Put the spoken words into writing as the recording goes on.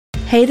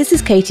Hey, this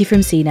is Katie from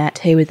CNET,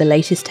 here with the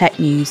latest tech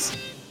news.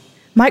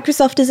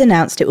 Microsoft has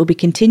announced it will be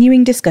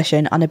continuing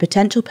discussion on a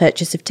potential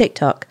purchase of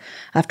TikTok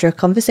after a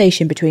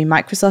conversation between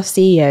Microsoft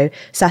CEO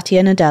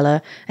Satya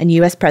Nadella and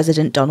US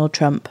President Donald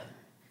Trump.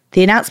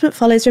 The announcement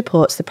follows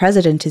reports the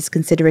president is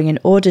considering an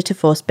order to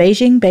force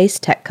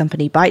Beijing-based tech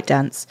company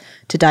ByteDance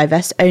to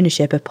divest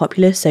ownership of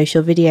popular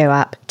social video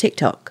app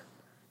TikTok.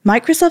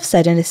 Microsoft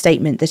said in a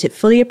statement that it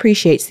fully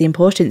appreciates the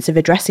importance of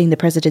addressing the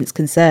president's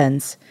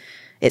concerns.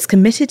 It's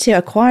committed to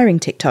acquiring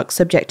TikTok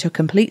subject to a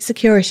complete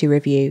security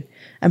review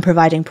and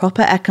providing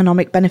proper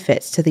economic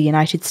benefits to the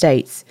United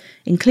States,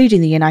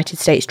 including the United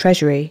States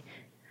Treasury.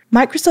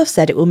 Microsoft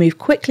said it will move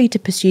quickly to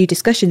pursue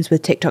discussions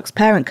with TikTok's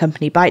parent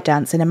company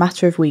ByteDance in a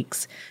matter of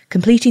weeks,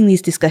 completing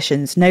these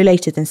discussions no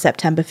later than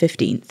September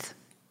 15th.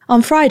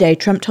 On Friday,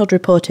 Trump told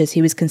reporters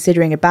he was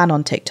considering a ban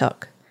on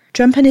TikTok.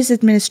 Trump and his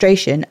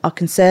administration are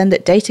concerned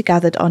that data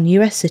gathered on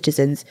US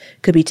citizens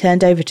could be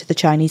turned over to the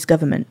Chinese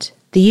government.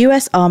 The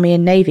US Army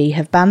and Navy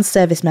have banned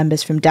service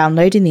members from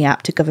downloading the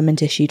app to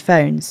government-issued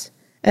phones.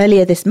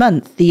 Earlier this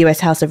month, the US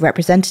House of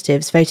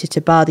Representatives voted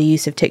to bar the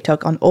use of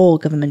TikTok on all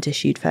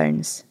government-issued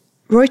phones.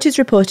 Reuters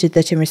reported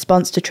that in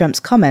response to Trump's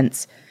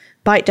comments,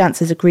 ByteDance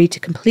has agreed to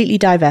completely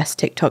divest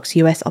TikTok's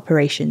US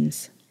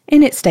operations.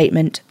 In its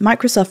statement,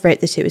 Microsoft wrote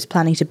that it was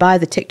planning to buy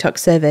the TikTok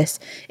service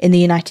in the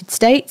United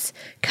States,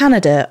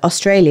 Canada,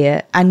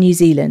 Australia, and New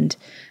Zealand,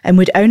 and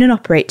would own and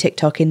operate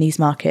TikTok in these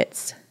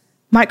markets.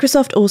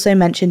 Microsoft also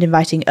mentioned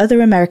inviting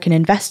other American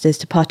investors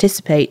to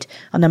participate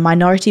on a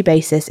minority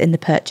basis in the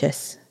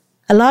purchase.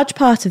 A large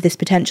part of this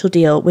potential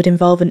deal would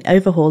involve an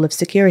overhaul of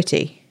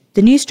security.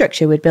 The new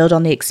structure would build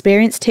on the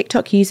experience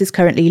TikTok users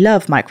currently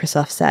love,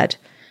 Microsoft said,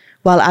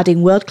 while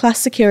adding world-class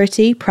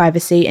security,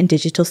 privacy, and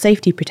digital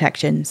safety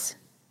protections.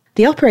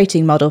 The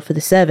operating model for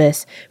the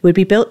service would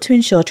be built to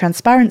ensure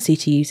transparency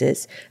to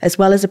users, as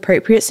well as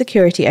appropriate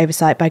security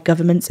oversight by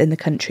governments in the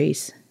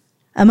countries.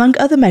 Among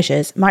other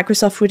measures,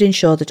 Microsoft would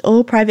ensure that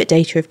all private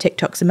data of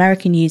TikTok's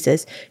American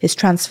users is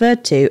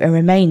transferred to and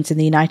remains in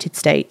the United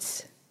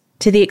States.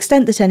 To the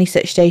extent that any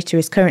such data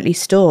is currently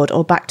stored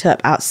or backed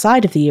up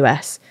outside of the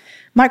US,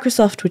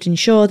 Microsoft would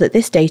ensure that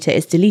this data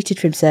is deleted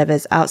from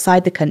servers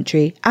outside the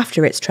country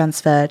after it's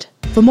transferred.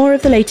 For more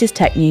of the latest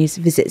tech news,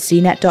 visit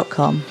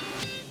cnet.com.